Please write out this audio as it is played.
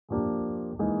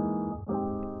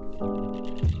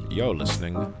You're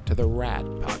listening to the RAD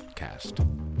Podcast.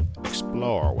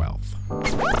 Explore wealth.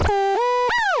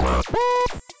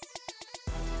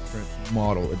 Different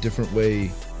model, a different way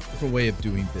of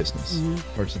doing business.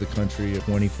 Parts of the country,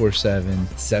 24/7,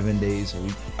 7 days a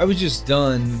week. I was just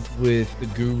done with the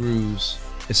gurus.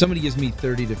 If somebody gives me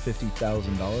 $30,000 to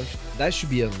 $50,000, that should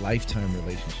be a lifetime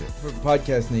relationship for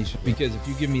Podcast Nation. Because if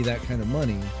you give me that kind of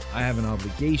money, I have an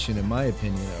obligation, in my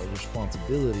opinion, a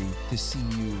responsibility to see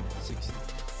you succeed.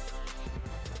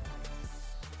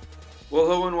 Well,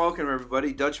 hello and welcome,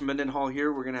 everybody. Dutch Mendenhall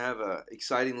here. We're going to have an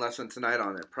exciting lesson tonight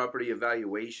on it, property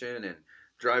evaluation and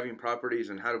driving properties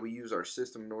and how do we use our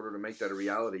system in order to make that a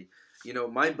reality. You know,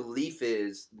 my belief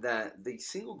is that the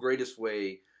single greatest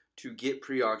way to get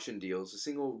pre-auction deals, the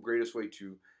single greatest way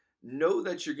to know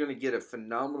that you're going to get a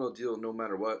phenomenal deal no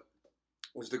matter what,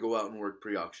 was to go out and work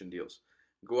pre-auction deals.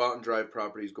 Go out and drive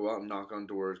properties, go out and knock on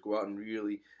doors, go out and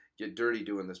really get dirty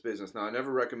doing this business. Now, I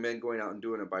never recommend going out and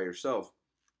doing it by yourself.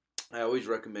 I always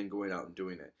recommend going out and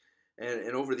doing it.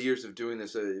 And over the years of doing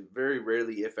this, very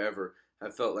rarely, if ever,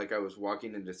 have felt like I was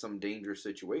walking into some dangerous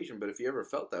situation. But if you ever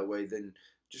felt that way, then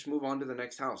just move on to the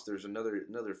next house. There's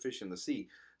another fish in the sea.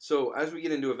 So as we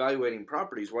get into evaluating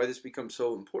properties, why this becomes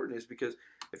so important is because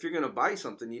if you're going to buy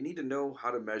something, you need to know how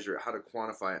to measure it, how to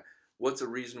quantify it. What's a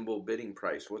reasonable bidding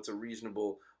price? What's a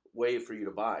reasonable way for you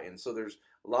to buy? And so there's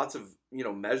lots of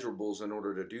measurables in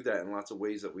order to do that, and lots of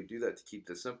ways that we do that to keep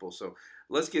this simple. So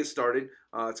let's get started.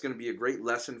 It's going to be a great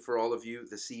lesson for all of you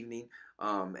this evening,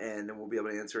 and then we'll be able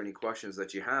to answer any questions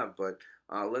that you have. But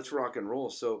let's rock and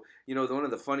roll. So one of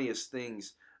the funniest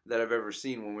things that I've ever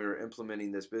seen when we were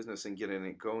implementing this business and getting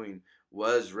it going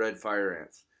was red fire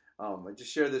ants. I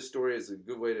just share this story as a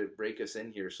good way to break us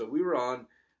in here. So we were on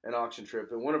an auction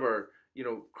trip, and one of our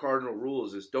cardinal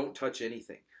rules is don't touch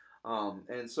anything.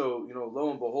 And so,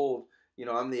 lo and behold,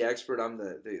 I'm the expert, I'm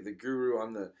the guru,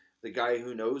 I'm the guy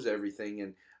who knows everything.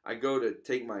 And I go to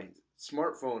take my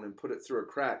smartphone and put it through a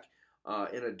crack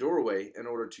in a doorway in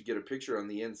order to get a picture on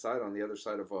the inside, on the other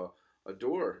side of a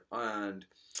door. And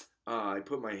I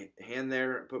put my hand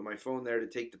there, put my phone there to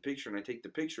take the picture, and I take the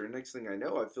picture. And next thing I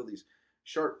know, I feel these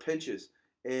sharp pinches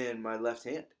in my left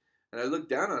hand. And I look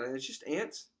down on it, and it's just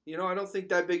ants. I don't think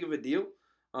that big of a deal.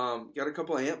 Got a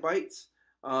couple of ant bites.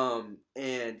 And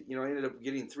I ended up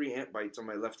getting 3 ant bites on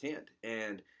my left hand,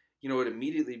 and it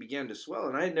immediately began to swell.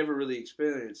 And I had never really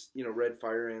experienced red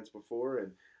fire ants before,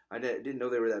 and I didn't know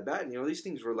they were that bad. And these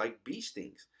things were like bee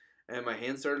stings, and my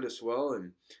hand started to swell,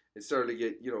 and it started to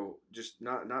get just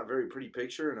not very pretty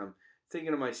picture. And I'm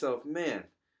thinking to myself, man,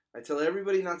 I tell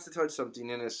everybody not to touch something,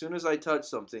 and as soon as I touch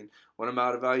something, when I'm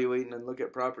out evaluating and look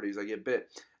at properties, I get bit.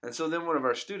 And so then one of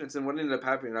our students, and what ended up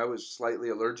happening, I was slightly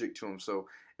allergic to him, so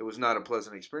it was not a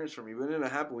pleasant experience for me. But it ended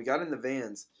up happening, we got in the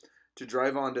vans to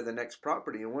drive on to the next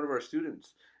property, and one of our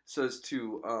students says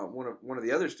to one of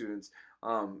the other students,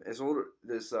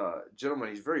 this gentleman,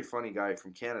 he's a very funny guy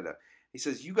from Canada. He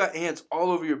says, "You got ants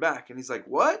all over your back," and he's like,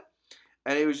 "What?"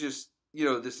 And it was just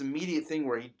this immediate thing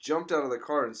where he jumped out of the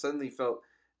car and suddenly felt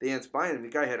the ants biting him. The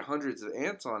guy had hundreds of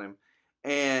ants on him,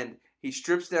 and he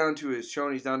strips down to his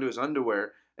chonies, down to his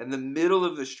underwear, in the middle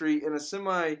of the street in a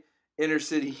semi-inner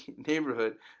city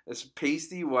neighborhood. This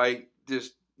pasty white,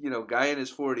 just guy in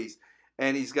his 40s,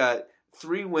 and he's got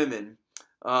 3 women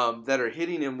that are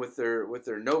hitting him with their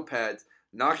notepads,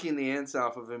 knocking the ants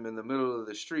off of him in the middle of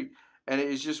the street. And it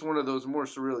is just one of those more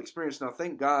surreal experiences. Now,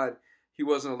 thank God he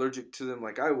wasn't allergic to them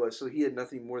like I was, so he had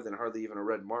nothing more than hardly even a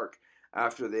red mark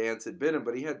after the ants had bit him,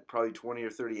 but he had probably 20 or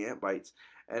 30 ant bites.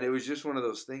 And it was just one of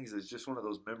those things. It's just one of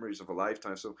those memories of a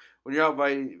lifetime. So when you're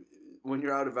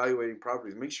out evaluating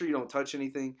properties, make sure you don't touch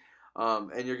anything,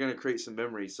 and you're going to create some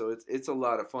memories. So it's a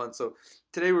lot of fun. So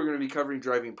today we're going to be covering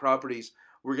driving properties.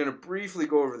 We're going to briefly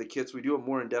go over the kits. We do a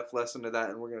more in-depth lesson to that,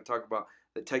 and we're going to talk about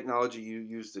the technology you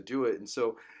use to do it. And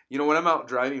so, when I'm out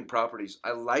driving properties,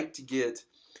 I like to get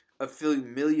a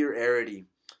familiarity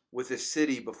with a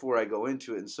city before I go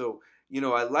into it. And so,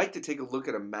 I like to take a look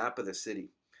at a map of the city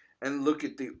and look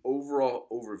at the overall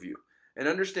overview. And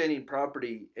understanding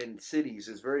property in cities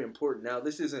is very important. Now,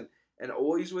 this isn't an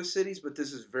always with cities, but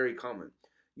this is very common.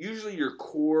 Usually your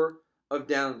core of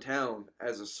downtown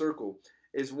as a circle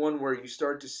is one where you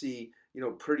start to see,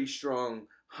 pretty strong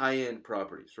high-end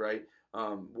properties, right?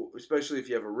 Especially if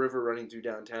you have a river running through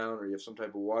downtown or you have some type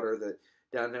of water that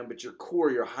downtown. But your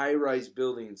core, your high-rise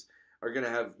buildings are going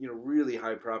to have, really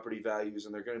high property values,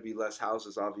 and they're going to be less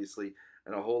houses, obviously,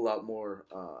 and a whole lot more,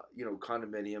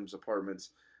 condominiums,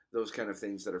 apartments, those kind of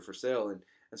things that are for sale.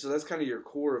 And so that's kind of your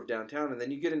core of downtown. And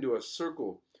then you get into a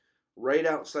circle right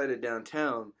outside of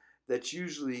downtown that's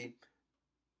usually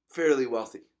fairly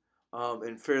wealthy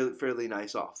and fairly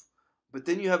nice off. But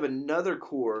then you have another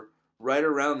core right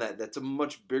around that that's a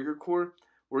much bigger core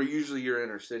where usually your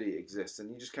inner city exists. And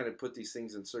you just kind of put these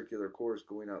things in circular cores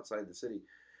going outside the city.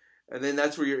 And then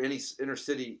that's where your inner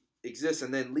city exists.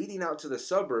 And then leading out to the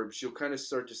suburbs, you'll kind of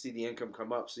start to see the income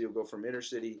come up. So you'll go from inner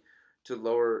city to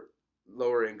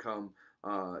lower income,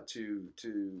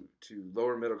 to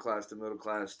lower middle class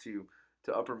to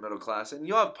upper middle class. And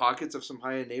you'll have pockets of some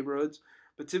high-end neighborhoods.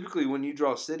 But typically when you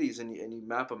draw cities and you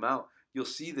map them out, you'll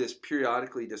see this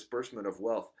periodically disbursement of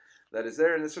wealth that is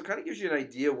there. And so it kind of gives you an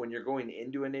idea when you're going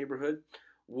into a neighborhood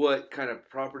what kind of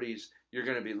properties you're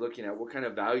going to be looking at, what kind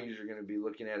of values you're going to be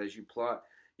looking at as you plot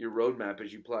your roadmap,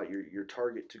 as you plot your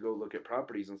target to go look at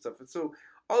properties and stuff. And so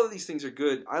all of these things are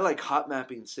good. I like hot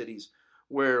mapping cities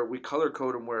where we color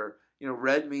code them where,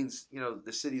 red means,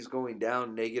 the city's going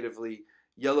down negatively.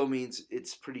 Yellow means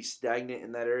it's pretty stagnant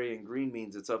in that area, and green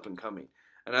means it's up and coming.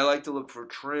 And I like to look for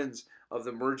trends of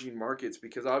the merging markets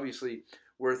because obviously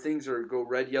where things go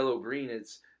red, yellow, green,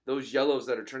 it's those yellows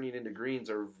that are turning into greens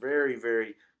are very,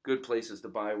 very good places to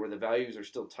buy where the values are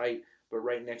still tight, but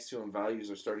right next to them values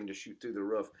are starting to shoot through the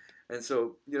roof. And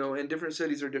so, in different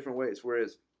cities are different ways.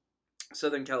 Whereas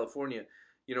Southern California,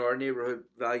 our neighborhood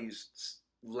values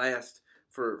last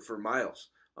for miles.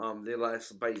 They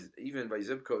last even by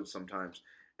zip codes sometimes.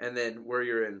 And then where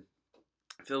you're in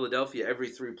Philadelphia, every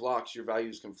 3 blocks, your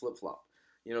values can flip-flop.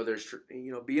 There's,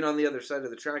 being on the other side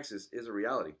of the tracks is a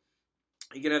reality.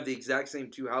 You can have the exact same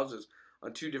 2 houses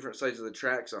on 2 different sides of the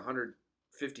tracks,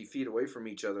 150 feet away from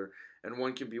each other, and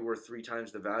one can be worth 3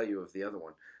 times the value of the other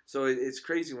one. So it's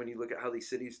crazy when you look at how these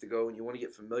cities to go and you want to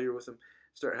get familiar with them,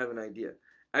 start having an idea.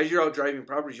 As you're out driving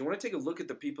properties, you want to take a look at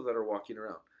the people that are walking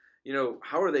around.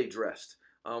 How are they dressed?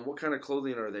 What kind of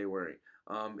clothing are they wearing?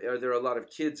 Are there a lot of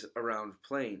kids around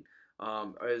playing?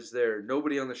 Is there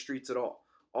nobody on the streets at all?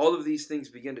 All of these things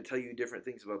begin to tell you different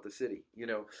things about the city.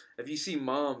 If you see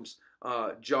moms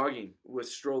jogging with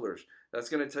strollers, that's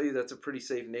going to tell you that's a pretty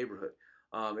safe neighborhood.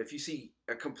 If you see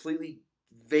a completely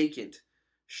vacant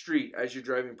street as you're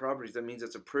driving properties, that means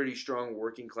it's a pretty strong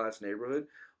working class neighborhood,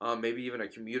 maybe even a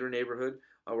commuter neighborhood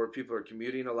where people are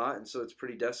commuting a lot, and so it's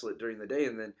pretty desolate during the day,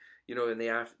 and then in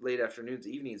the late afternoons,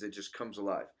 evenings, it just comes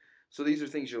alive. So these are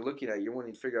things you're looking at. You're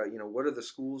wanting to figure out, what are the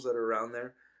schools that are around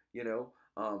there,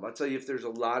 I'll tell you, if there's a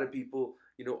lot of people,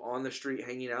 on the street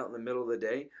hanging out in the middle of the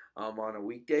day on a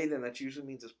weekday, then that usually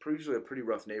means it's usually a pretty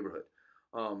rough neighborhood.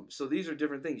 So these are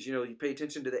different things. You pay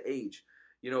attention to the age.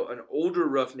 An older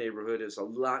rough neighborhood is a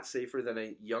lot safer than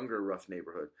a younger rough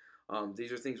neighborhood.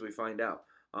 These are things we find out.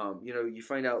 You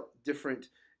find out different,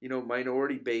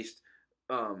 minority-based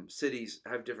cities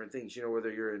have different things.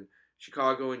 Whether you're in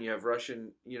Chicago and you have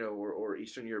Russian, or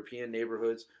Eastern European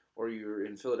neighborhoods, or you're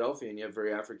in Philadelphia and you have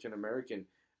very African American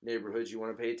neighborhoods, you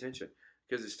want to pay attention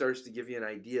because it starts to give you an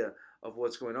idea of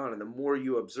what's going on. And the more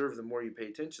you observe, the more you pay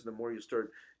attention, the more you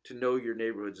start to know your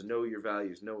neighborhoods, know your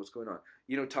values, know what's going on.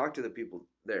 Talk to the people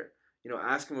there.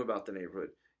 Ask them about the neighborhood.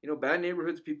 Bad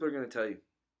neighborhoods, people are going to tell you.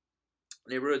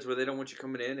 Neighborhoods where they don't want you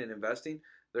coming in and investing,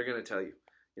 they're going to tell you.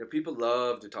 People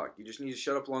love to talk. You just need to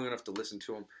shut up long enough to listen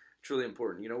to them. It's really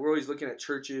important. We're always looking at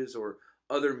churches or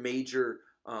other major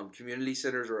community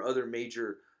centers or other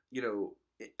major,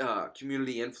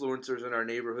 community influencers in our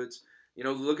neighborhoods.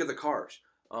 Look at the cars.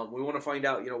 We want to find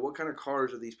out, what kind of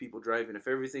cars are these people driving? If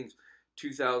everything's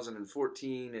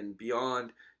 2014 and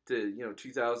beyond to,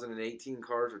 2018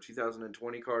 cars or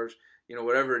 2020 cars,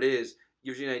 whatever it is,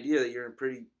 gives you an idea that you're in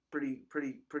pretty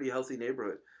healthy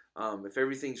neighborhood. If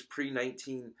everything's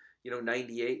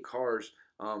pre-98 cars,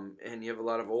 and you have a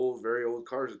lot of very old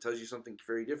cars, it tells you something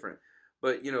very different.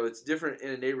 But, it's different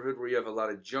in a neighborhood where you have a lot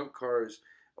of junk cars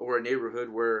or a neighborhood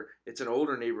where it's an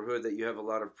older neighborhood that you have a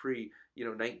lot of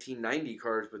 1990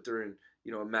 cars, but they're in,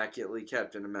 immaculately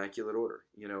kept in immaculate order.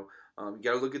 You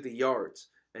got to look at the yards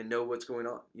and know what's going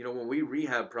on. When we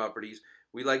rehab properties,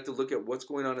 we like to look at what's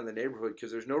going on in the neighborhood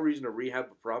because there's no reason to rehab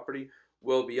a property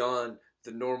well beyond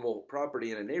the normal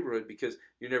property in a neighborhood because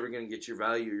you're never going to get your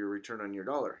value, your return on your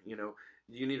dollar.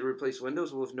 You need to replace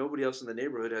windows. Well, if nobody else in the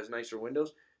neighborhood has nicer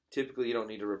windows, typically you don't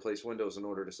need to replace windows in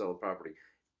order to sell a property.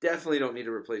 Definitely don't need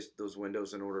to replace those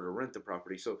windows in order to rent the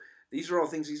property. So these are all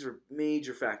things, these are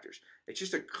major factors. It's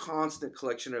just a constant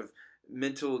collection of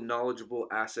mental, knowledgeable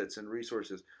assets and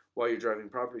resources while you're driving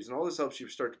properties. And all this helps you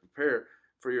start to prepare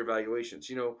for your evaluations.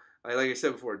 Like I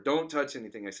said before, don't touch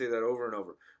anything. I say that over and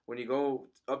over. When you go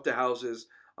up to houses,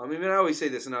 I always say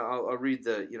this, and I'll read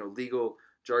the legal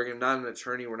jargon. I'm not an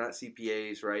attorney. We're not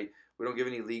CPAs, right? We don't give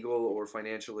any legal or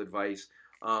financial advice.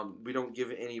 We don't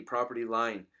give any property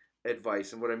line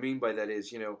advice. And what I mean by that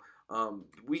is,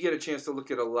 we get a chance to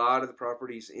look at a lot of the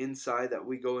properties inside that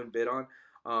we go and bid on.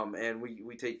 And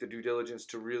we take the due diligence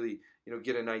to really,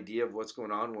 get an idea of what's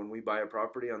going on when we buy a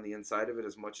property on the inside of it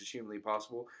as much as humanly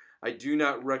possible. I do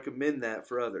not recommend that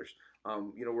for others.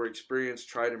 We're experienced,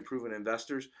 tried, and proven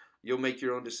investors. You'll make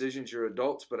your own decisions. You're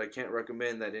adults, but I can't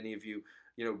recommend that any of you,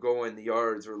 go in the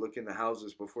yards or look in the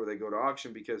houses before they go to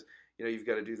auction, because, you've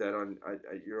got to do that on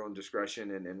at your own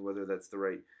discretion and whether that's the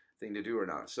right thing to do or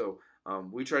not. So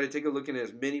we try to take a look at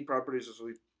as many properties as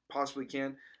we possibly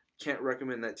can. Can't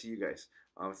recommend that to you guys.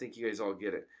 I think you guys all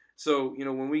get it. So,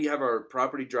 when we have our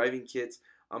property driving kits,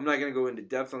 I'm not going to go into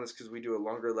depth on this because we do a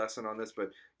longer lesson on this,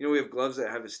 but, we have gloves that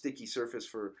have a sticky surface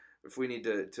for if we need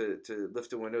to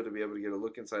lift a window to be able to get a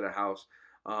look inside a house.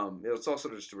 It's also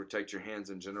just to protect your hands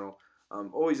in general.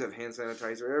 Always have hand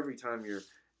sanitizer every time you're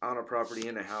on a property,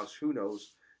 in a house. Who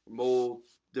knows? Mold,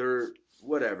 dirt,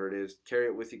 whatever it is. Carry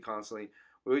it with you constantly.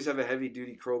 We always have a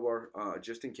heavy-duty crowbar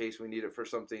just in case we need it for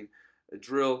something. A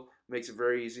drill makes it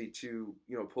very easy to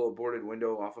pull a boarded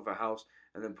window off of a house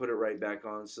and then put it right back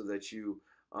on, so that you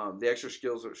the extra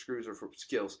screws are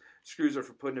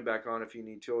for putting it back on if you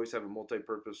need to. Always have a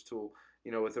multi-purpose tool,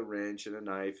 with a wrench and a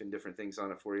knife and different things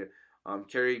on it for you.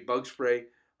 Carry bug spray.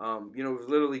 We've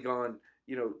literally gone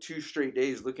 2 straight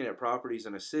days looking at properties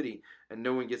in a city and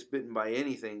no one gets bitten by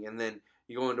anything, and then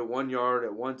you go into one yard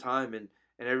at one time and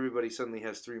everybody suddenly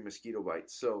has 3 mosquito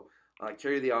bites. So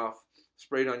carry the off,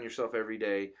 spray it on yourself every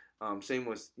day. Same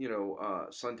with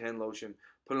suntan lotion.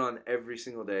 Put it on every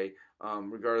single day,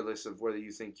 regardless of whether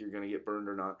you think you're going to get burned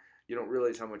or not. You don't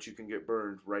realize how much you can get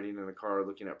burned riding in a car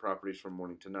looking at properties from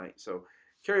morning to night. So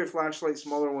carry a flashlight.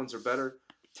 Smaller ones are better.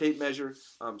 Tape measure.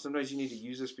 Sometimes you need to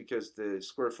use this because the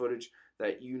square footage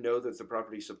that that the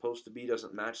property is supposed to be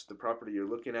doesn't match the property you're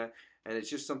looking at, and it's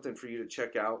just something for you to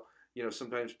check out.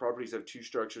 Sometimes properties have 2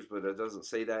 structures, but it doesn't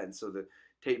say that, and so the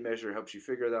tape measure helps you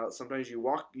figure it out. Sometimes you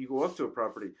go up to a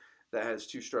property that has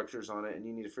 2 structures on it, and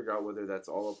you need to figure out whether that's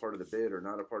all a part of the bid or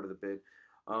not a part of the bid.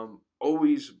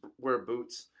 Always wear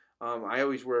boots. I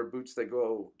always wear boots that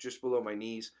go just below my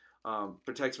knees.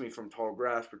 Protects me from tall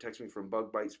grass, protects me from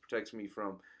bug bites, protects me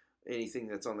from anything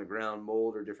that's on the ground,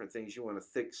 mold or different things. You want a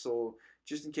thick sole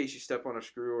just in case you step on a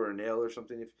screw or a nail or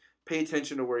something. Pay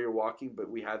attention to where you're walking,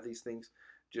 but we have these things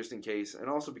just in case. And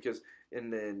also because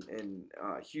in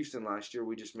Houston last year,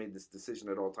 we just made this decision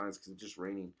at all times because it's just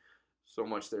raining so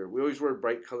much there. We always wear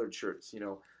bright colored shirts.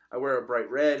 I wear a bright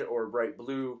red or bright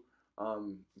blue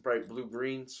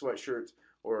green sweatshirt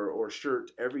or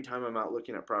shirt every time I'm out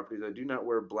looking at properties. I do not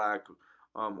wear black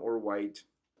or white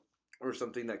or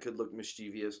something that could look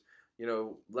mischievous.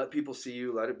 Let people see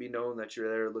you. Let it be known that you're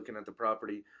there looking at the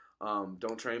property.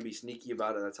 Don't try and be sneaky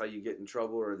about it. That's how you get in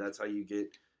trouble, or that's how you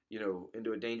get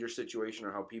into a dangerous situation,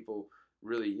 or how people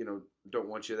really don't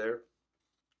want you there.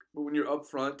 But when you're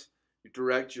upfront, you're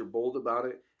direct, you're bold about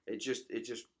it, it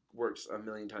just works a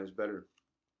million times better.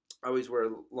 I always wear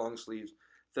long sleeves,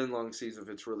 thin long sleeves if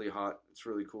it's really hot. It's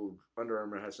really cool. Under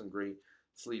Armour has some great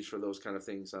sleeves for those kind of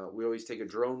things. We always take a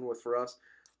drone for us.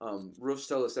 Roofs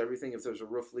tell us everything. If there's a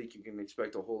roof leak, you can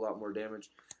expect a whole lot more damage.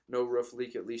 No roof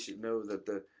leak, at least you know that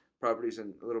the property's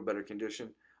in a little better condition.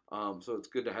 So it's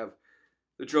good to have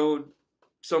the drone.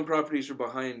 Some properties are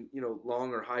behind,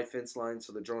 long or high fence lines,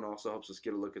 so the drone also helps us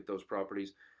get a look at those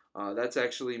properties. That's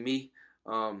actually me,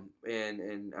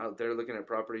 and out there looking at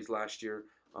properties last year.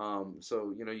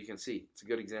 So you can see it's a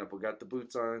good example. Got the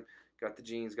boots on, got the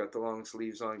jeans, got the long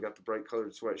sleeves on, got the bright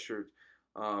colored sweatshirt.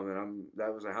 And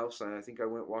that was a house I think I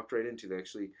walked right into. They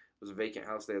actually, it was a vacant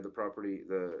house. They had the property,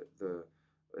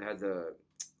 they had the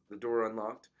door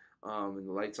unlocked, and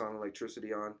the lights on,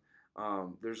 electricity on.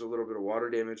 There's a little bit of water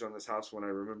damage on this house. When I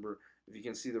remember, if you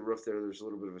can see the roof there, there's a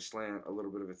little bit of a slant, a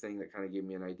little bit of a thing that kind of gave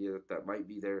me an idea that might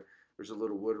be there. There's a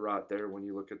little wood rot there when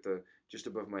you look at just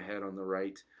above my head on the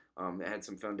right. It had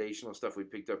some foundational stuff we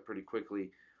picked up pretty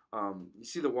quickly. You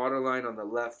see the water line on the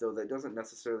left, though. That doesn't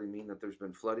necessarily mean that there's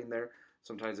been flooding there.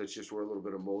 Sometimes it's just where a little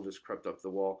bit of mold has crept up the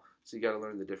wall. So you got to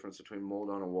learn the difference between mold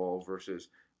on a wall versus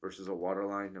a water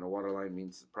line. And a water line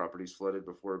means the property's flooded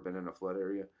before it's been in a flood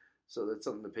area. So that's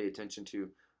something to pay attention to.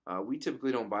 We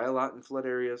typically don't buy a lot in flood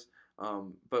areas,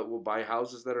 but we'll buy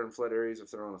houses that are in flood areas if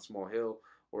they're on a small hill,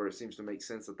 or it seems to make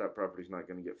sense that property's not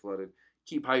going to get flooded.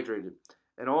 Keep hydrated.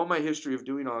 In all my history of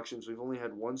doing auctions, we've only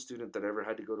had one student that ever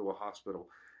had to go to a hospital.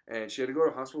 And she had to go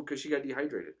to a hospital because she got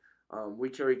dehydrated. We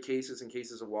carry cases and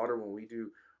cases of water when we do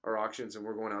our auctions, and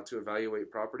we're going out to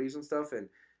evaluate properties and stuff. And,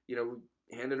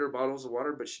 we handed her bottles of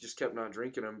water, but she just kept not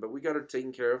drinking them. But we got her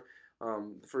taken care of.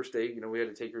 The first day, we had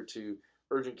to take her to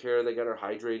urgent care. They got her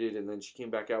hydrated, and then she came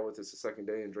back out with us the second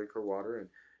day and drank her water, and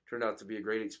turned out to be a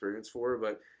great experience for her.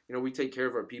 But, we take care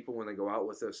of our people when they go out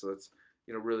with us, so that's,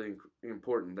 really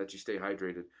important that you stay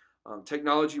hydrated.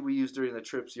 Technology we use during the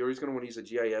trips, you're always going to want to use a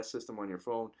GIS system on your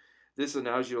phone. This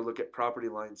allows you to look at property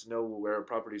lines, know where a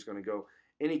property is going to go.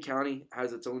 Any county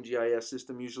has its own GIS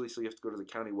system usually, so you have to go to the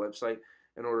county website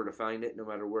in order to find it, no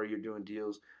matter where you're doing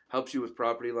deals. Helps you with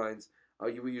property lines.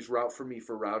 You will use Route for Me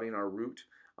for routing our route,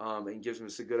 and gives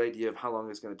us a good idea of how long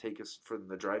it's going to take us from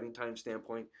the driving time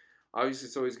standpoint. Obviously,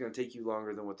 it's always going to take you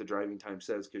longer than what the driving time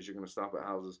says because you're going to stop at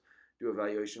houses, do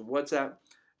evaluation. WhatsApp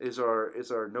is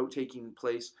our note-taking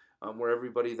place where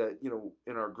everybody that,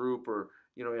 in our group or,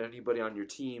 anybody on your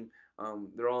team,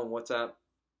 they're all on WhatsApp.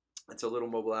 It's a little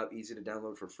mobile app, easy to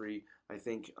download for free, I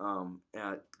think,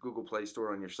 at Google Play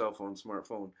Store on your cell phone,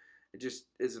 smartphone. It just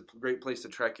is a great place to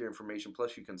track your information.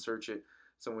 Plus, you can search it.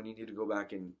 So when you need to go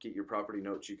back and get your property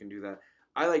notes, you can do that.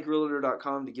 I like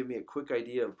Realtor.com to give me a quick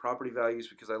idea of property values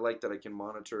because I like that I can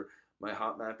monitor my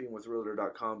hot mapping with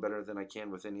Realtor.com better than I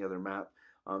can with any other map.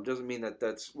 Doesn't mean that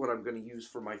that's what I'm going to use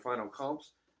for my final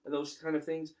comps and those kind of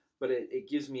things, but it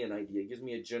gives me an idea. It gives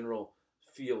me a general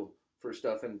feel for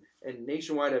stuff. And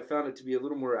nationwide, I've found it to be a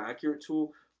little more accurate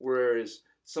tool, whereas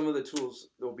some of the tools,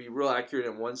 they'll be real accurate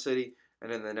in one city,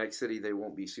 and in the next city, they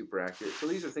won't be super accurate. So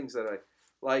these are things that I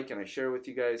like and I share with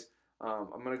you guys.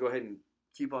 I'm going to go ahead and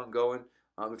keep on going.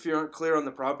 If you aren't clear on the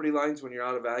property lines when you're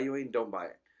out evaluating, don't buy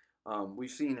it.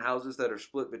 We've seen houses that are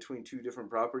split between two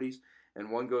different properties, and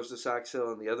one goes to tax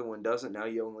sale and the other one doesn't. Now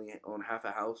you only own half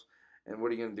a house, and what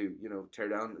are you going to do? Tear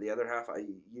down the other half?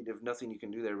 You have nothing you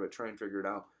can do there but try and figure it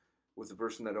out with the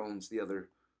person that owns the other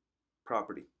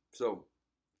property. So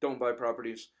don't buy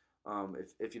properties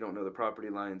if you don't know the property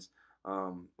lines.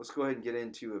 Let's go ahead and get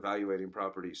into evaluating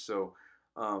properties. So,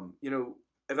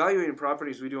 evaluating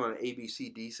properties we do on an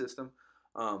ABCD system.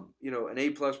 An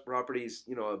A-plus properties,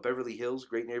 Beverly Hills,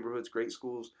 great neighborhoods, great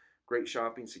schools, great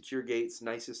shopping, secure gates,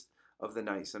 nicest of the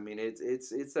nice. I mean,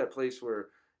 it's that place where,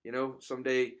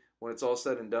 someday when it's all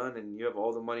said and done and you have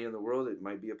all the money in the world, it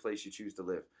might be a place you choose to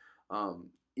live.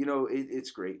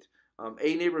 It's great.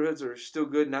 A neighborhoods are still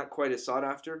good, not quite as sought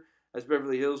after as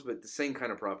Beverly Hills, but the same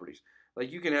kind of properties.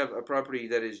 Like you can have a property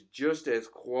that is just as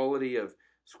quality of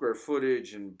square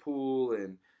footage and pool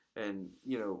and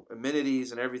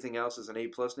amenities and everything else as an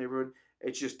A-plus neighborhood.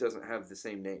 It just doesn't have the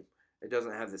same name. It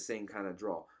doesn't have the same kind of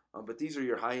draw. But these are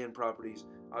your high-end properties.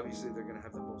 Obviously, they're going to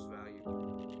have the most value.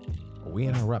 We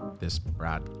interrupt this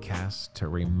broadcast to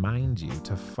remind you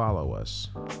to follow us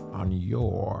on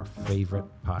your favorite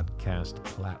podcast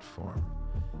platform.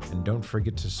 And don't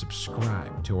forget to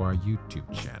subscribe to our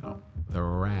YouTube channel, The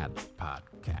Rad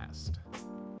Podcast.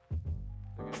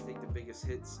 They're going to take the biggest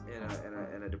hits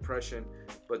in a depression,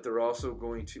 but they're also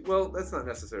going to, well, that's not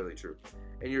necessarily true.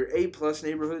 In your A-plus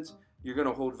neighborhoods, you're going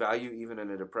to hold value even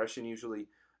in a depression usually.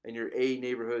 In your A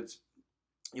neighborhoods,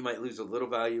 you might lose a little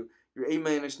value. Your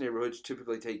A-minus neighborhoods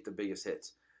typically take the biggest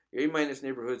hits. Your A-minus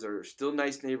neighborhoods are still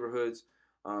nice neighborhoods.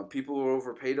 People will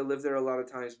overpay to live there a lot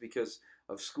of times because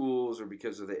of schools or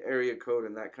because of the area code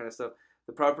and that kind of stuff.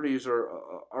 The properties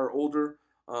are older.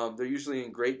 They're usually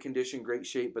in great condition, great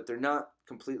shape, but they're not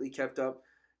completely kept up.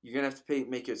 You're going to have to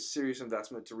make a serious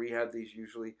investment to rehab these,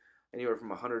 usually anywhere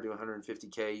from $100 to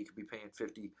 $150K. You could be paying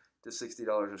 $50 to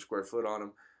 $60 a square foot on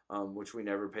them, which we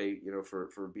never pay,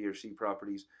 for B or C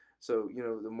properties. So,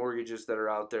 the mortgages that are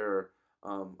out there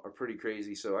are pretty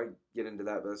crazy. So I get into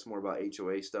that, but that's more about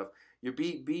HOA stuff. Your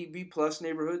B plus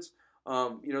neighborhoods,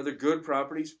 they're good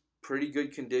properties, pretty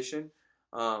good condition.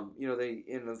 They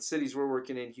in the cities we're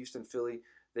working in, Houston, Philly,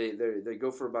 they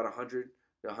go for about 100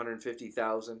 to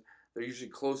 150,000. They're usually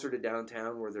closer to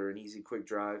downtown where they're an easy, quick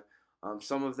drive.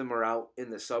 Some of them are out in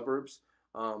the suburbs,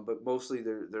 but mostly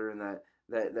they're in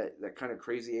that kind of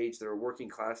crazy age. They're working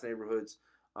class neighborhoods.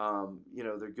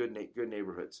 They're good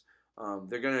neighborhoods.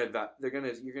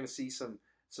 You're gonna see some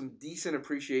decent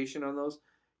appreciation on those.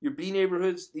 Your B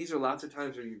neighborhoods, these are lots of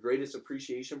times are your greatest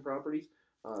appreciation properties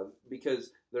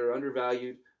because they're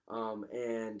undervalued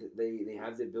and they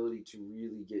have the ability to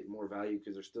really get more value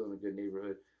because they're still in a good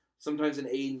neighborhood. Sometimes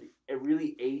a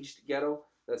really aged ghetto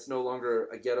that's no longer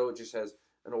a ghetto, it just has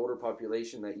an older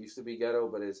population that used to be ghetto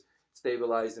but has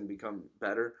stabilized and become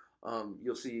better.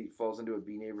 You'll see falls into a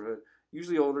B neighborhood.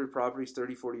 Usually older properties,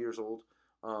 30, 40 years old.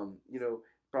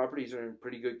 Properties are in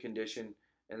pretty good condition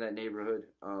in that neighborhood,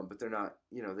 but they're not,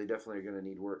 they definitely are going to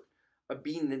need work. A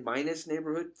B minus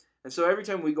neighborhood. And so every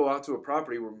time we go out to a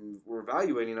property, we're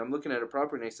evaluating, I'm looking at a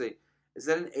property and I say, is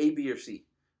that an A, B, or C?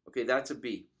 Okay, that's a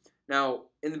B. Now,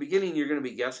 in the beginning, you're going to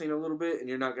be guessing a little bit and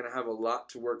you're not going to have a lot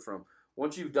to work from.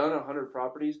 Once you've done 100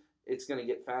 properties, it's going to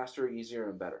get faster, easier,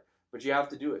 and better. But you have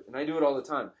to do it. And I do it all the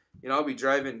time. I'll be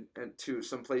driving to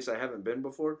some place I haven't been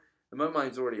before, and my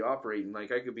mind's already operating.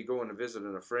 Like, I could be going to visit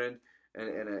a friend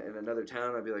in another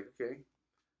town. I'd be like, okay,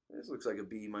 This looks like a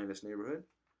B minus neighborhood.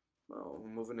 Well, we're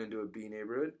moving into a B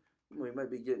neighborhood. We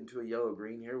might be getting to a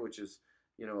yellow-green here, which is,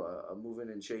 a moving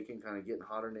and shaking, kind of getting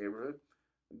hotter neighborhood.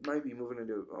 Might be moving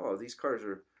into, these cars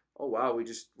are, oh wow, we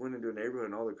just went into a neighborhood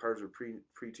and all the cars are pre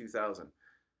 2000.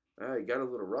 It got a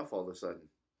little rough all of a sudden.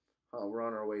 We're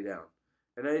on our way down.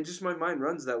 And my mind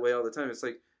runs that way all the time. It's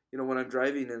like, when I'm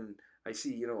driving and I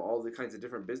see, all the kinds of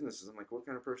different businesses, I'm like, what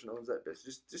kind of person owns that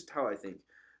business? Just how I think.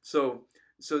 So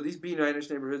these B minus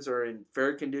neighborhoods are in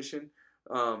fair condition.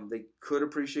 They could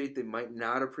appreciate, they might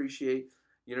not appreciate.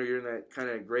 You're in that kind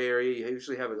of gray area. You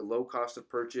usually have a low cost of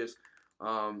purchase,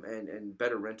 and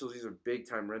better rentals. These are big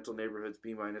time rental neighborhoods,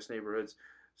 B minus neighborhoods.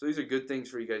 So these are good things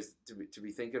for you guys to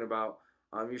be thinking about.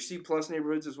 Your C plus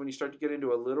neighborhoods is when you start to get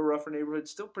into a little rougher neighborhood.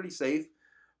 Still pretty safe,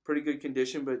 pretty good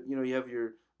condition, but you have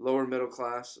your lower middle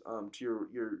class to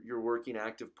your working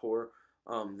active poor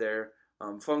there.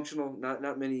 Functional,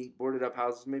 not many boarded up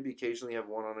houses. Maybe occasionally you have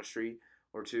one on a street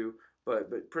or two, but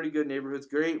pretty good neighborhoods.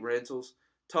 Great rentals.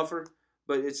 Tougher,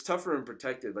 but it's tougher and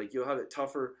protected. Like you'll have it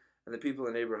tougher, and the people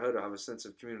in the neighborhood will have a sense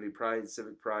of community pride,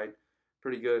 civic pride.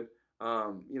 Pretty good.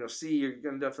 C, you're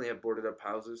gonna definitely have boarded up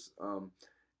houses.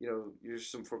 There's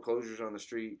some foreclosures on the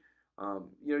street.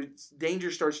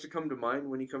 Danger starts to come to mind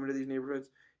when you come into these neighborhoods.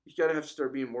 You gotta have to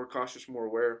start being more cautious, more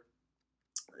aware.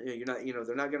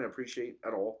 They're not gonna appreciate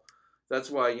at all. That's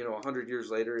why 100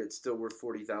 years later, it's still worth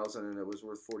 $40,000, and it was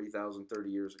worth $40,000 30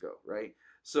 years ago, right?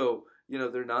 So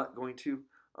they're not going to,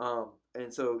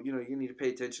 and so you need to pay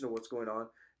attention to what's going on.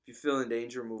 If you feel in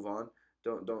danger, move on.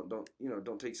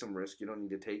 Don't take some risk you don't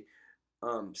need to take.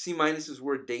 C minus is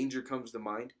where danger comes to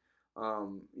mind.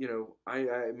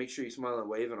 I make sure you smile and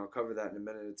wave, and I'll cover that in a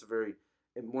minute. It's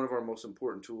one of our most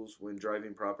important tools when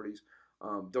driving properties.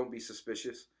 Don't be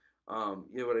suspicious.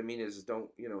 What I mean is don't,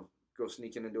 go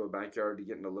sneaking into a backyard to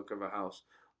get in the look of a house.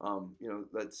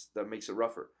 That makes it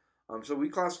rougher. So we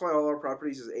classify all our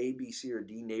properties as A, B, C, or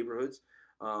D neighborhoods.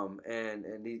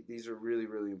 And these are really,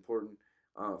 really important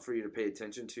for you to pay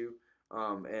attention to.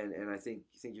 And I think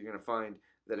you're going to find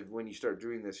that when you start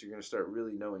doing this, you're going to start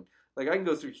really knowing. Like I can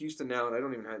go through Houston now, and I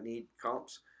don't even need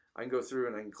comps. I can go through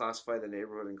and I can classify the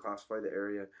neighborhood and classify the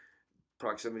area,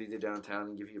 proximity to downtown,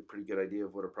 and give you a pretty good idea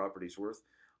of what a property's worth.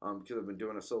 Because I've been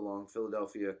doing it so long.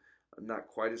 Philadelphia, I'm not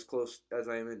quite as close as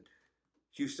I am in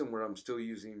Houston, where I'm still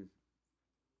using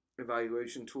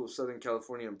evaluation tools. Southern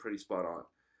California, I'm pretty spot on.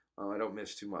 I don't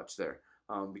miss too much there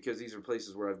because these are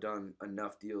places where I've done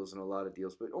enough deals and a lot of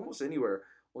deals. But almost anywhere,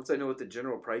 once I know what the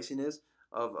general pricing is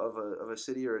of a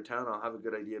city or a town, I'll have a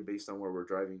good idea based on where we're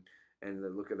driving and the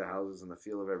look of the houses and the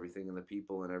feel of everything and the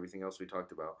people and everything else we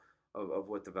talked about of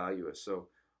what the value is. So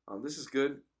this is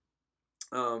good.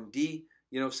 D,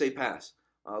 say pass.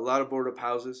 A lot of boarded up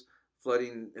houses.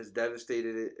 Flooding has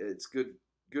devastated it. It's good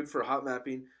for hot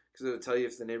mapping because it'll tell you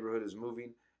if the neighborhood is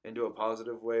moving into a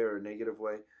positive way or a negative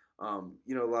way. A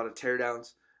lot of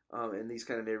teardowns in these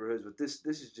kind of neighborhoods, but this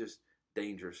is just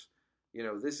dangerous.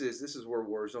 This is where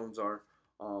war zones are.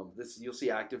 You'll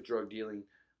see active drug dealing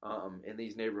in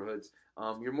these neighborhoods.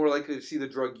 You're more likely to see the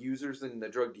drug users than the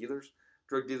drug dealers.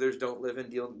 Drug dealers don't live in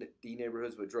D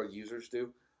neighborhoods, but drug users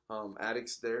do.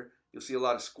 Addicts there. You'll see a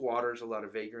lot of squatters, a lot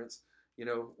of vagrants.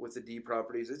 With the D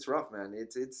properties, it's rough, man.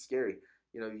 It's scary.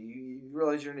 You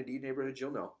realize you're in a D neighborhood,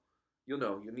 you'll know.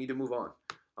 You need to move on.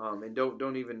 And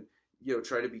don't even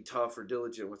try to be tough or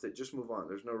diligent with it. Just move on.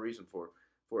 There's no reason for it.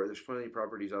 There's plenty of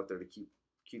properties out there to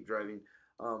keep driving.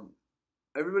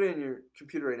 Everybody on your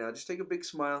computer right now, just take a big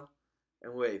smile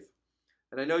and wave.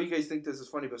 And I know you guys think this is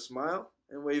funny, but smile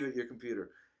and wave at your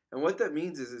computer. And what that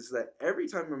means is that every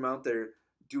time I'm out there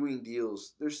doing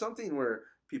deals, there's something where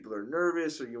people are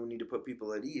nervous or you'll need to put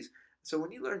people at ease. So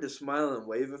when you learn to smile and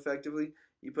wave effectively,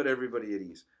 you put everybody at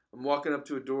ease. I'm walking up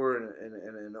to a door and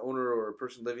an owner or a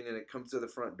person living in it comes to the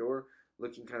front door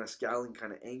looking kind of scowling,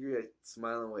 kind of angry. I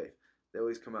smile and wave. They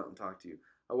always come out and talk to you.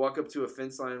 I walk up to a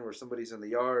fence line where somebody's in the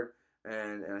yard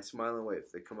and I smile and wave.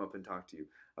 They come up and talk to you.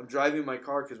 I'm driving my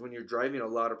car because when you're driving a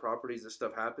lot of properties, this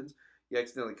stuff happens. You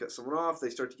accidentally cut someone off. They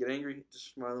start to get angry.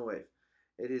 Just smile and wave.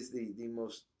 It is the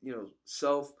most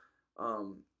self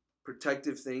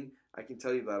protective thing I can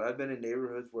tell you about. I've been in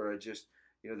neighborhoods where I just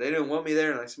they didn't want me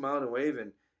there, and I smiled and waved,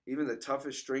 and even the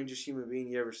toughest, strangest human being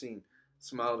you ever seen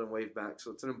smiled and waved back.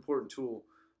 So it's an important tool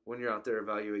when you're out there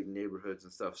evaluating neighborhoods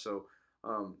and stuff. So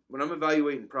when I'm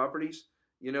evaluating properties,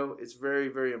 it's very,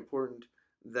 very important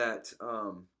that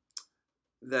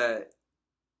that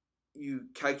you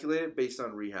calculate it based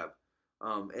on rehab,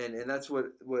 and that's what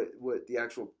the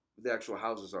actual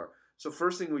houses are. So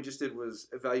first thing we just did was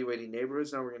evaluating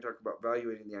neighborhoods. Now we're going to talk about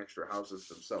evaluating the extra houses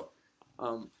themselves.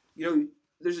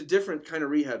 There's a different kind of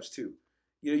rehabs too.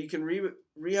 You can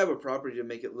rehab a property to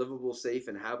make it livable, safe,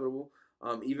 and habitable,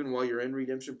 even while you're in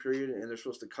redemption period, and they're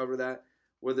supposed to cover that.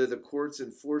 Whether the courts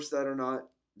enforce that or not,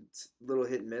 it's a little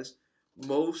hit and miss.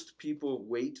 Most people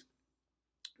wait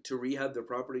to rehab their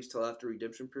properties till after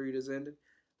redemption period is ended.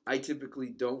 I typically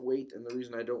don't wait, and the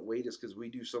reason I don't wait is because we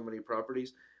do so many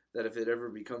properties that if it ever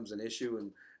becomes an issue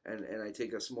and I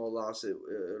take a small loss,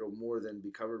 it'll more than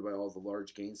be covered by all the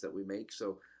large gains that we make.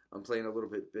 So I'm playing a little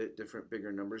bit different,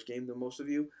 bigger numbers game than most of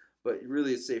you, but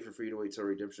really it's safer for you to wait till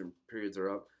redemption periods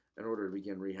are up in order to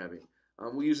begin rehabbing.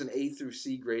 We use an A through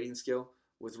C grading scale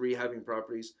with rehabbing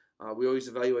properties. We always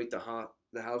evaluate the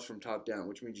house from top down,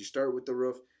 which means you start with the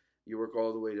roof, you work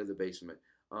all the way to the basement.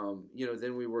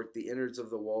 Then we work the innards of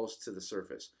the walls to the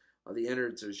surface. The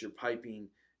innards is your piping,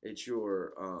 it's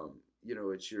your,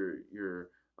 it's your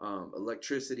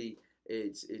electricity,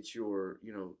 it's your,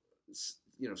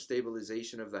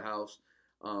 stabilization of the house.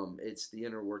 It's the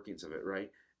inner workings of it, right?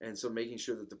 And so making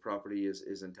sure that the property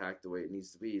is intact the way it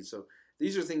needs to be. So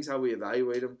these are things how we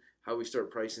evaluate them, how we start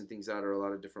pricing things out are a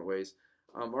lot of different ways.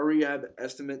 Our rehab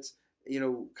estimates,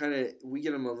 we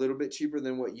get them a little bit cheaper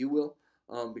than what you will.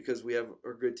 Because we have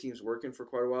our good teams working for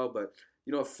quite a while. But,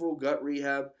 a full gut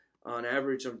rehab, on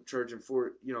average, I'm charging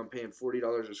I'm paying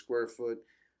 $40 a square foot.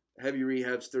 Heavy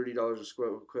rehab's $30 a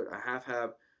square foot. A half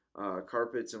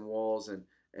carpets and walls and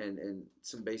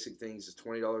some basic things is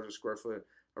 $20 a square foot.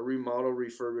 A remodel,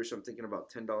 refurbish, I'm thinking about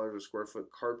 $10 a square foot.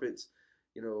 Carpets,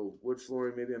 wood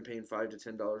flooring, maybe I'm paying $5 to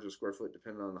 $10 a square foot,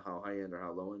 depending on how high end or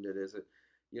how low end it is.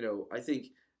 I think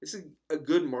it's a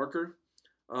good marker.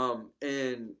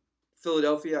 And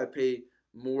Philadelphia, I pay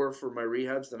more for my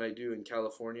rehabs than I do in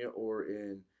California or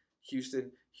in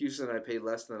Houston. Houston, I pay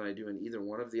less than I do in either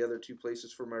one of the other two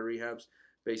places for my rehabs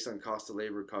based on cost of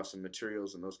labor, cost of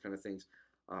materials, and those kind of things.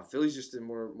 Philly's just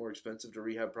more expensive to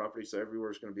rehab property, so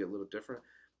everywhere is going to be a little different.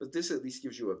 But this at least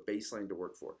gives you a baseline to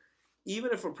work for.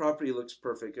 Even if a property looks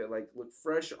perfect, look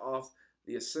fresh off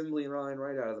the assembly line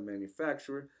right out of the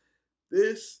manufacturer,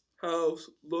 this house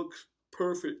looks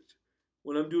perfect.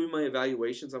 When I'm doing my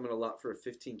evaluations, I'm going to lot for a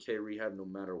 $15K rehab no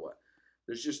matter what.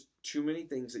 There's just too many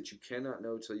things that you cannot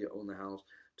know till you own the house,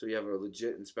 till you have a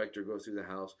legit inspector go through the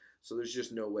house. So there's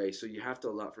just no way. So you have to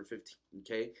allot for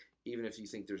 $15K, even if you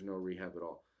think there's no rehab at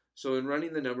all. So in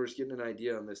running the numbers, getting an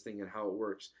idea on this thing and how it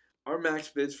works, our max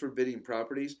bids for bidding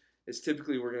properties is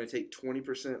typically we're going to take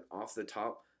 20% off the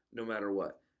top no matter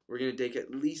what. We're going to take at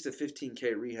least a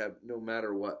 $15K rehab no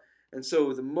matter what. And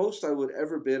so the most I would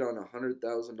ever bid on a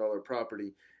 $100,000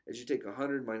 property is you take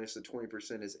 100 minus the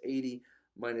 20% is 80,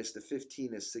 minus the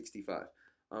 15 is 65.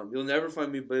 You'll never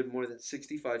find me bid more than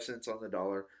 65 cents on the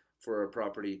dollar for a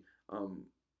property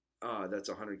that's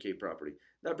a 100K property.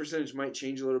 That percentage might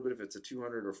change a little bit if it's a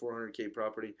 200 or 400K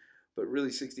property, but really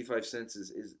 65 cents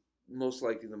is most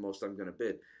likely the most I'm going to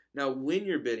bid. Now, when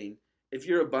you're bidding, if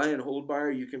you're a buy and hold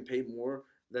buyer, you can pay more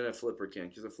than a flipper can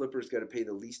because a flipper's got to pay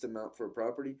the least amount for a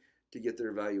property to get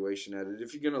their valuation at it.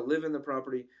 If you're going to live in the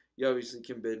property, you obviously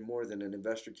can bid more than an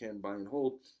investor can buy and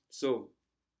hold. So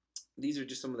these are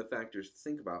just some of the factors to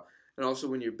think about. And also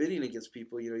when you're bidding against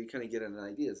people, you kind of get an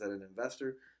idea. Is that an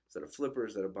investor? Is that a flipper?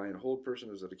 Is that a buy and hold person?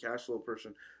 Is that a cash flow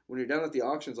person? When you're down at the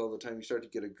auctions all the time, you start to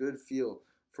get a good feel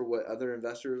for what other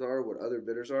investors are, what other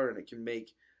bidders are, and it can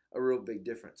make a real big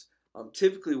difference.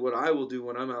 Typically what I will do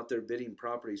when I'm out there bidding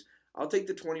properties, I'll take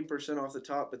the 20% off the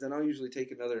top, but then I'll usually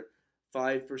take another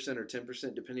 5% or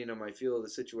 10% depending on my feel of the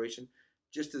situation,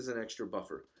 just as an extra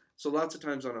buffer. So lots of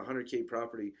times on a 100K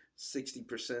property,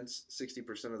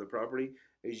 60% of the property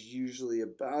is usually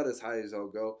about as high as I'll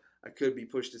go. I could be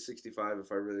pushed to 65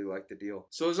 if I really like the deal.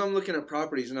 So as I'm looking at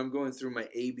properties and I'm going through my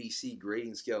ABC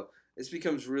grading scale, this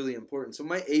becomes really important. So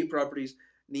my A properties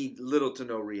need little to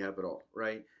no rehab at all,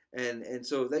 right? And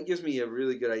so that gives me a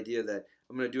really good idea that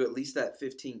I'm going to do at least that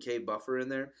 15K buffer in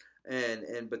there.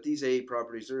 But these A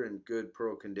properties are in good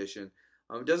pro condition.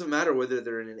 It doesn't matter whether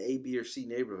they're in an A, B, or C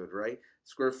neighborhood, right?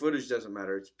 Square footage doesn't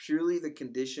matter. It's purely the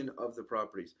condition of the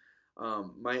properties.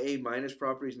 My A minus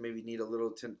properties maybe need a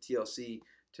little TLC,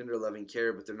 tender loving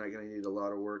care, but they're not going to need a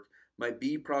lot of work. My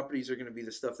B properties are going to be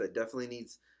the stuff that definitely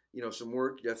needs, some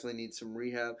work, definitely needs some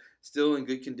rehab. Still in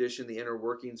good condition. The inner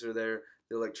workings are there.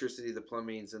 The electricity, the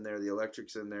plumbing's in there. The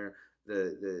electric's in there.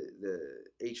 The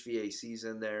HVAC's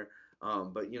in there.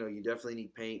 But you definitely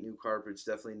need paint, new carpets.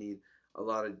 Definitely need a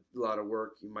lot of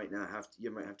work. You might have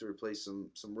to replace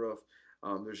some roof.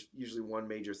 There's usually one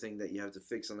major thing that you have to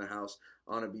fix on the house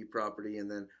on a B property, and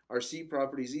then our C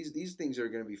properties. These things are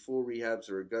going to be full rehabs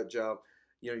or a gut job.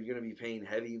 You're going to be paying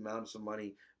heavy amounts of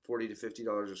money, $40 to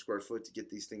 $50 a square foot to get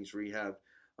these things rehabbed.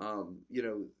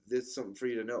 This is something for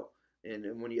you to know.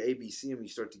 And when you ABC them, you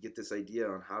start to get this idea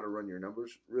on how to run your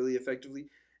numbers really effectively.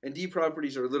 And D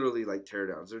properties are literally like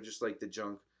teardowns. They're just like the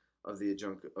junk of the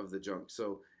junk.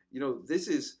 So, this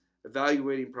is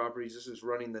evaluating properties. This is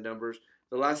running the numbers.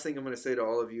 The last thing I'm going to say to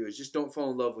all of you is just don't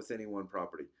fall in love with any one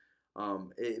property.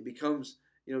 It becomes,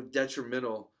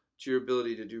 detrimental to your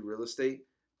ability to do real estate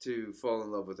to fall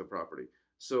in love with a property.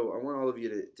 So I want all of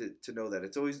you to know that.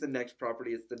 It's always the next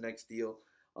property. It's the next deal.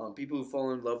 People who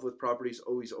fall in love with properties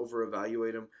always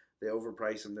over-evaluate them. They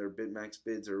overprice them. Their bid max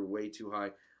bids are way too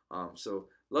high. So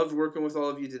loved working with all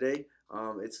of you today.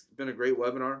 It's been a great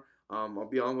webinar. I'll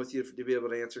be on with you to be able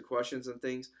to answer questions and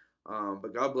things.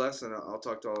 But God bless, and I'll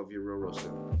talk to all of you real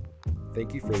soon.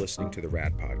 Thank you for listening to the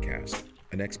RAD Podcast,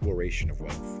 an exploration of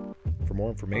wealth. For more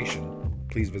information,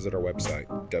 please visit our website,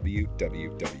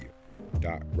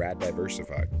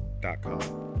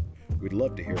 www.raddiversified.com. We'd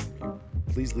love to hear from you.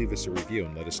 Please leave us a review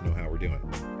and let us know how we're doing.